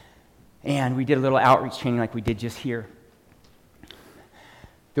 and we did a little outreach training like we did just here.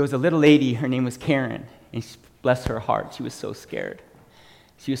 There was a little lady, her name was Karen, and bless her heart, she was so scared.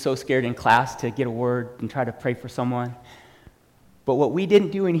 She was so scared in class to get a word and try to pray for someone. But what we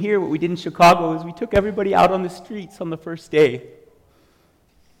didn't do in here, what we did in Chicago, is we took everybody out on the streets on the first day.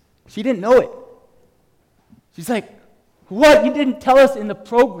 She didn't know it. She's like, what? You didn't tell us in the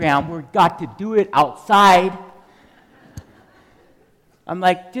program we got to do it outside. I'm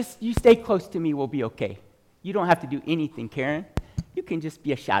like, just you stay close to me, we'll be okay. You don't have to do anything, Karen. You can just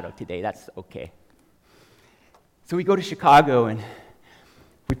be a shadow today. That's okay. So we go to Chicago, and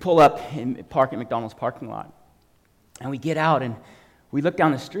we pull up and park at McDonald's parking lot. And we get out, and we look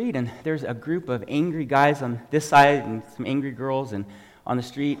down the street, and there's a group of angry guys on this side and some angry girls and on the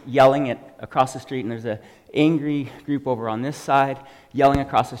street yelling across the street. And there's an angry group over on this side yelling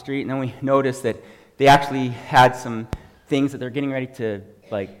across the street. And then we notice that they actually had some things that they're getting ready to,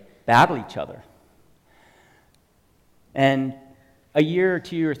 battle each other. And a year or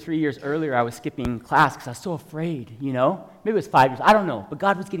 2 or 3 years earlier, I was skipping class because I was so afraid, Maybe it was 5 years. I don't know. But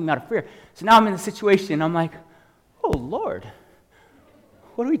God was getting me out of fear. So now I'm in the situation, and I'm like, oh, Lord,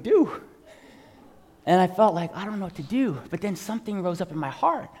 what do we do? And I felt like, I don't know what to do. But then something rose up in my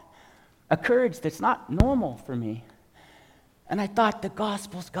heart, a courage that's not normal for me. And I thought, the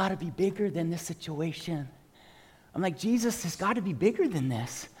gospel's got to be bigger than this situation. I'm like, Jesus has got to be bigger than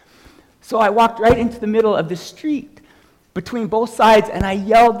this. So I walked right into the middle of the street between both sides, and I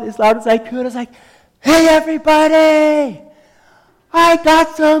yelled as loud as I could. I was like, hey, everybody, I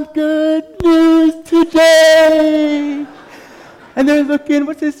got some good news today. And they're looking,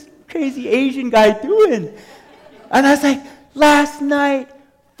 what's this crazy Asian guy doing? And I was like, last night,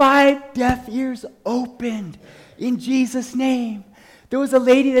 5 deaf ears opened in Jesus' name. There was a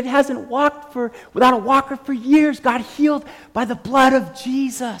lady that hasn't walked without a walker for years, got healed by the blood of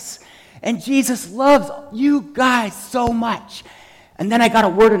Jesus. And Jesus loves you guys so much. And then I got a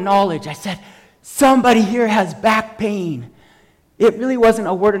word of knowledge. I said, somebody here has back pain. It really wasn't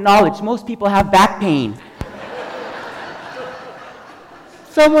a word of knowledge. Most people have back pain.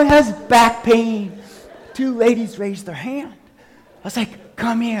 Someone has back pain. 2 ladies raised their hand. I was like,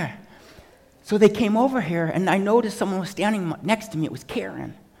 come here. So they came over here, and I noticed someone was standing next to me. It was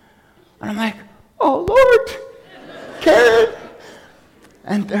Karen. And I'm like, oh, Lord, Karen.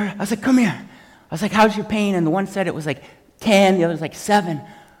 And I was like, come here. I was like, how's your pain? And the one said it was 10, the other was 7. I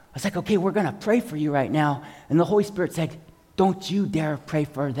was like, okay, we're going to pray for you right now. And the Holy Spirit said, don't you dare pray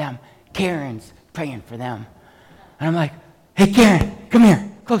for them. Karen's praying for them. And I'm like, hey, Karen, come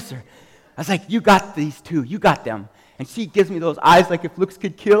here, closer. I was like, you got these 2. You got them. And she gives me those eyes like if looks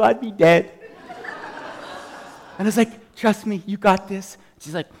could kill, I'd be dead. And I was like, trust me, you got this.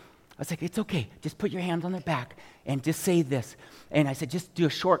 She's like, I was like, it's okay. Just put your hands on their back and just say this. And I said, just do a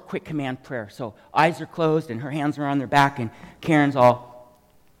short, quick command prayer. So eyes are closed, and her hands are on their back, and Karen's all.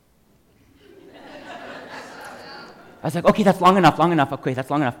 I was like, okay, that's long enough. Okay, that's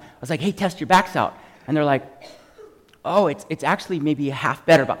long enough. I was like, hey, test your backs out. And they're like, oh, it's actually maybe a half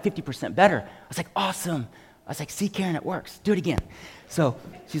better, about 50% better. I was like, awesome. I was like, see, Karen, it works. Do it again. So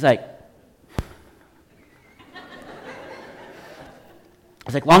she's like, I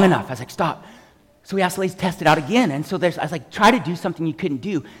was like, long enough. I was like, stop. So we asked the ladies to test it out again. And so I was like, try to do something you couldn't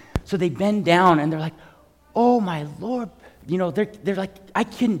do. So they bend down, and they're like, oh, my Lord. They're like, I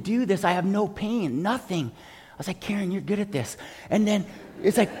couldn't do this. I have no pain, nothing. I was like, Karen, you're good at this. And then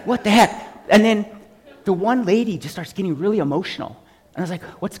it's like, what the heck? And then the one lady just starts getting really emotional. And I was like,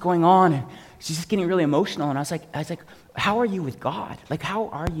 what's going on? And she's just getting really emotional. And I was like, how are you with God? How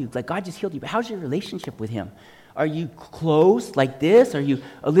are you? God just healed you, but how's your relationship with him? Are you close like this? Are you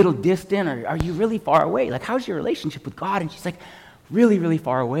a little distant? Or are you really far away? How's your relationship with God? And she's like, really, really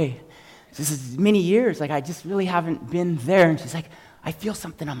far away. This is many years. I just really haven't been there. And she's like, I feel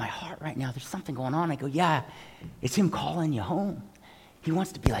something on my heart right now. There's something going on. I go, yeah, it's him calling you home. He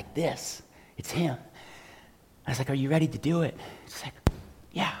wants to be like this. It's him. I was like, are you ready to do it? She's like,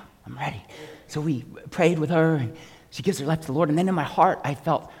 yeah, I'm ready. So we prayed with her, and she gives her life to the Lord. And then in my heart, I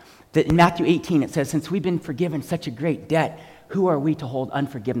felt that in Matthew 18, it says, since we've been forgiven such a great debt, who are we to hold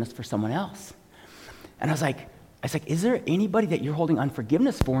unforgiveness for someone else? And I was like, is there anybody that you're holding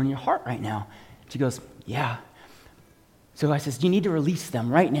unforgiveness for in your heart right now? She goes, yeah. So I says, you need to release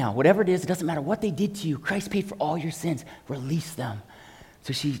them right now. Whatever it is, it doesn't matter what they did to you. Christ paid for all your sins. Release them.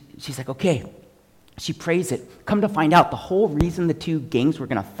 So she's like, okay. She prays it. Come to find out, the whole reason the 2 gangs were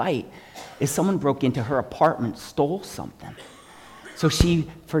going to fight is someone broke into her apartment, stole something. So she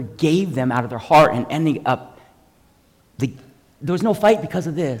forgave them out of their heart, and ending up, there was no fight because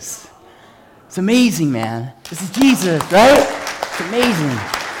of this. It's amazing, man. This is Jesus, right? It's amazing.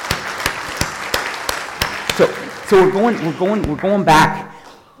 So we're going back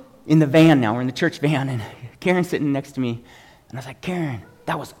in the van now. We're in the church van, and Karen's sitting next to me, and I was like, Karen,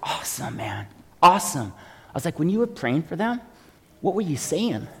 that was awesome, man. Awesome. I was like, when you were praying for them, what were you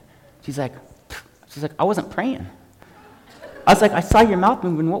saying? She's like, I wasn't praying. I was like, I saw your mouth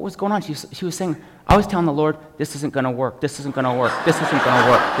moving. What was going on? She was saying, I was telling the Lord, this isn't going to work, this isn't going to work, this isn't going to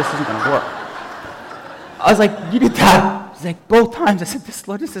work, this isn't going to work. I was like, you did that. He's like, both times. I said,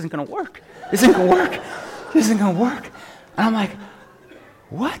 Lord, this isn't going to work. This isn't going to work. This isn't going to work. And I'm like,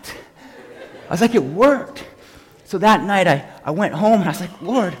 what? I was like, it worked. So that night I went home and I was like,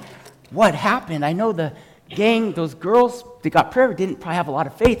 Lord, what happened? I know the gang, those girls that got prayer didn't probably have a lot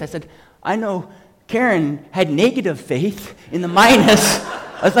of faith. I said, I know Karen had negative faith in the minus.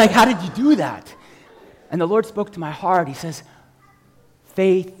 I was like, how did you do that? And the Lord spoke to my heart. He says,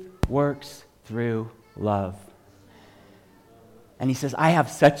 faith works through love. And he says, I have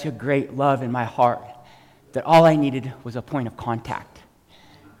such a great love in my heart that all I needed was a point of contact.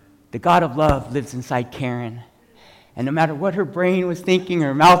 The God of love lives inside Karen. And no matter what her brain was thinking,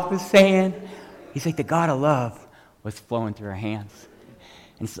 her mouth was saying, he's like, the God of love was flowing through her hands.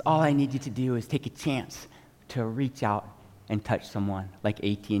 And so all I need you to do is take a chance to reach out and touch someone, like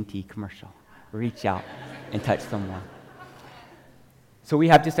AT&T commercial. Reach out and touch someone. So we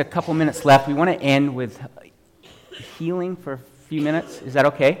have just a couple minutes left. We want to end with healing for a few minutes. Is that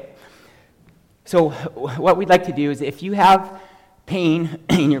okay? So what we'd like to do is if you have pain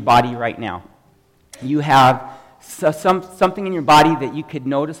in your body right now, you have something in your body that you could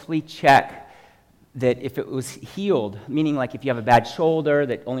noticeably check that if it was healed, meaning like if you have a bad shoulder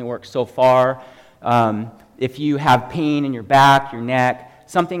that only works so far, if you have pain in your back, your neck,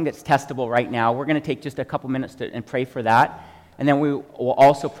 something that's testable right now, we're going to take just a couple minutes and pray for that. And then we will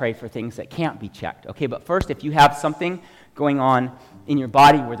also pray for things that can't be checked. Okay, but first, if you have something going on in your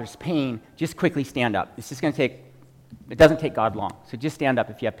body where there's pain, just quickly stand up. It's just going to take, it doesn't take God long. So just stand up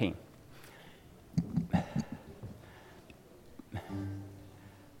if you have pain.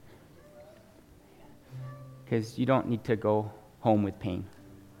 Because you don't need to go home with pain.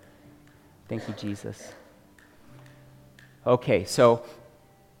 Thank you, Jesus. Okay, so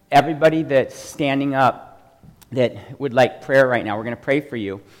everybody that's standing up that would like prayer right now, we're going to pray for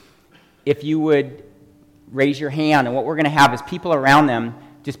you. If you would raise your hand, and what we're going to have is people around them,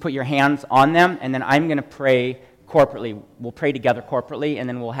 just put your hands on them, and then I'm going to pray corporately. We'll pray together corporately, and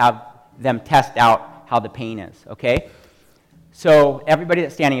then we'll have them test out how the pain is, okay? So everybody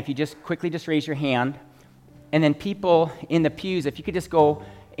that's standing, if you just quickly just raise your hand, and then people in the pews, if you could just go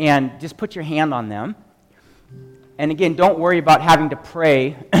and just put your hand on them. And again, don't worry about having to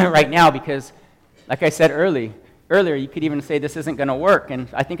pray right now because, like I said earlier, you could even say this isn't going to work, and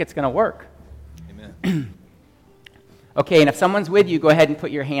I think it's going to work. Amen. Okay, and if someone's with you, go ahead and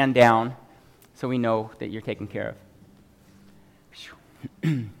put your hand down so we know that you're taken care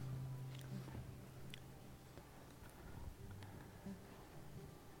of.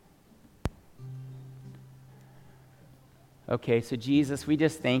 Okay, so Jesus, we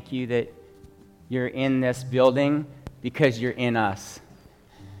just thank you that you're in this building because you're in us.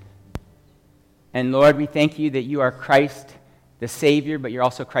 And Lord, we thank you that you are Christ the Savior, but you're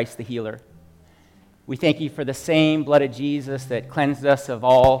also Christ the healer. We thank you for the same blood of Jesus that cleansed us of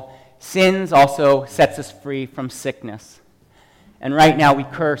all sins, also sets us free from sickness. And right now we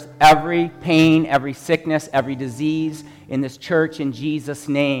curse every pain, every sickness, every disease in this church in Jesus'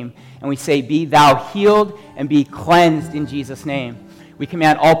 name. And we say, be thou healed and be cleansed in Jesus' name. We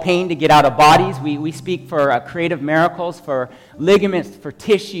command all pain to get out of bodies. We speak for creative miracles, for ligaments, for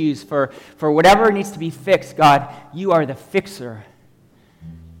tissues, for whatever needs to be fixed. God, you are the fixer.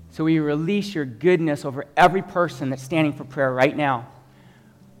 So we release your goodness over every person that's standing for prayer right now.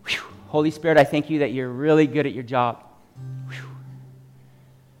 Whew. Holy Spirit, I thank you that you're really good at your job. Whew.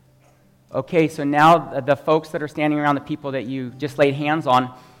 Okay, so now the folks that are standing around the people that you just laid hands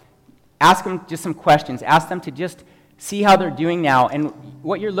on, ask them just some questions. Ask them to just see how they're doing now. And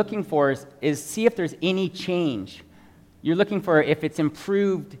what you're looking for is see if there's any change. You're looking for if it's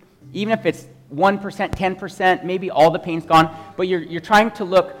improved, even if it's 1%, 10%, maybe all the pain's gone. But you're trying to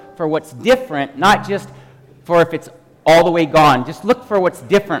look for what's different, not just for if it's all the way gone. Just look for what's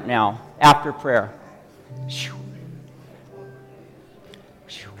different now after prayer.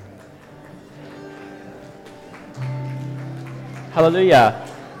 Hallelujah.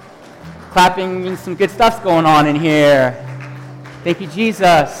 Clapping means some good stuff's going on in here. Thank you,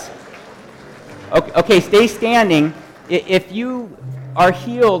 Jesus. Okay, stay standing. If you are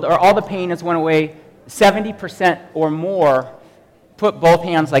healed or all the pain has went away, 70% or more, put both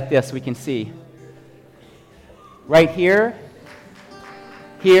hands like this, we can see. Right here,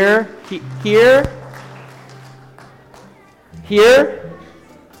 here.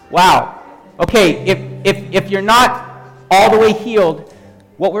 Wow. Okay, if you're not all the way healed,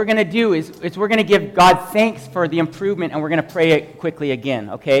 what we're going to do is we're going to give God thanks for the improvement, and we're going to pray it quickly again,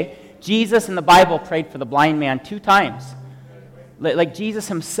 okay? Jesus in the Bible prayed for the blind man 2 times. Like Jesus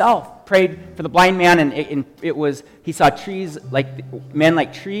himself prayed for the blind man, and it was, he saw trees, like men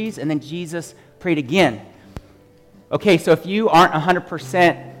like trees, and then Jesus prayed again. Okay, so if you aren't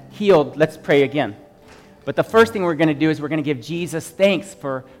 100% healed, let's pray again. But the first thing we're going to do is we're going to give Jesus thanks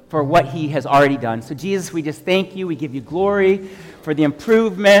for what he has already done. So Jesus, we just thank you. We give you glory for the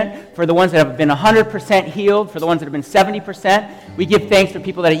improvement, for the ones that have been 100% healed, for the ones that have been 70%. We give thanks for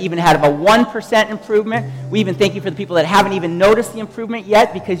people that even had a 1% improvement. We even thank you for the people that haven't even noticed the improvement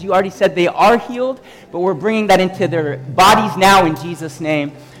yet, because you already said they are healed, but we're bringing that into their bodies now in Jesus'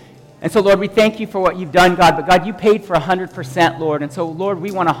 name. And so, Lord, we thank you for what you've done, God. But, God, you paid for 100%, Lord. And so, Lord,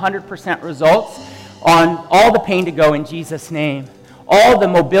 we want 100% results on all the pain to go in Jesus' name. All the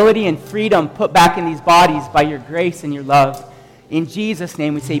mobility and freedom put back in these bodies by your grace and your love. In Jesus'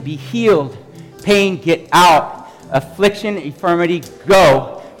 name, we say, be healed. Pain, get out. Affliction, infirmity,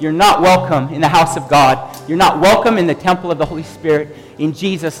 go. You're not welcome in the house of God. You're not welcome in the temple of the Holy Spirit. In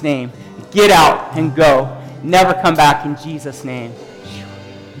Jesus' name, get out and go. Never come back in Jesus' name.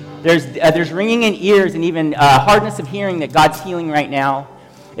 There's ringing in ears and even hardness of hearing that God's healing right now.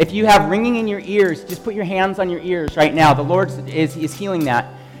 If you have ringing in your ears, just put your hands on your ears right now. The Lord is healing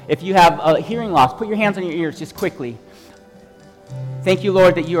that. If you have hearing loss, put your hands on your ears just quickly. Thank you,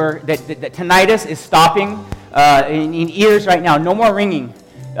 Lord, that that tinnitus is stopping in ears right now. No more ringing.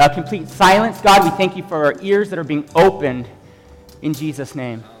 Complete silence. God, we thank you for our ears that are being opened in Jesus'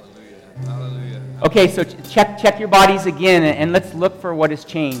 name. Hallelujah. Hallelujah. Okay, so check your bodies again, and let's look for what has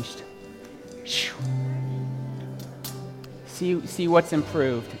changed. See what's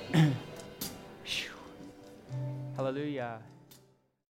improved. Hallelujah.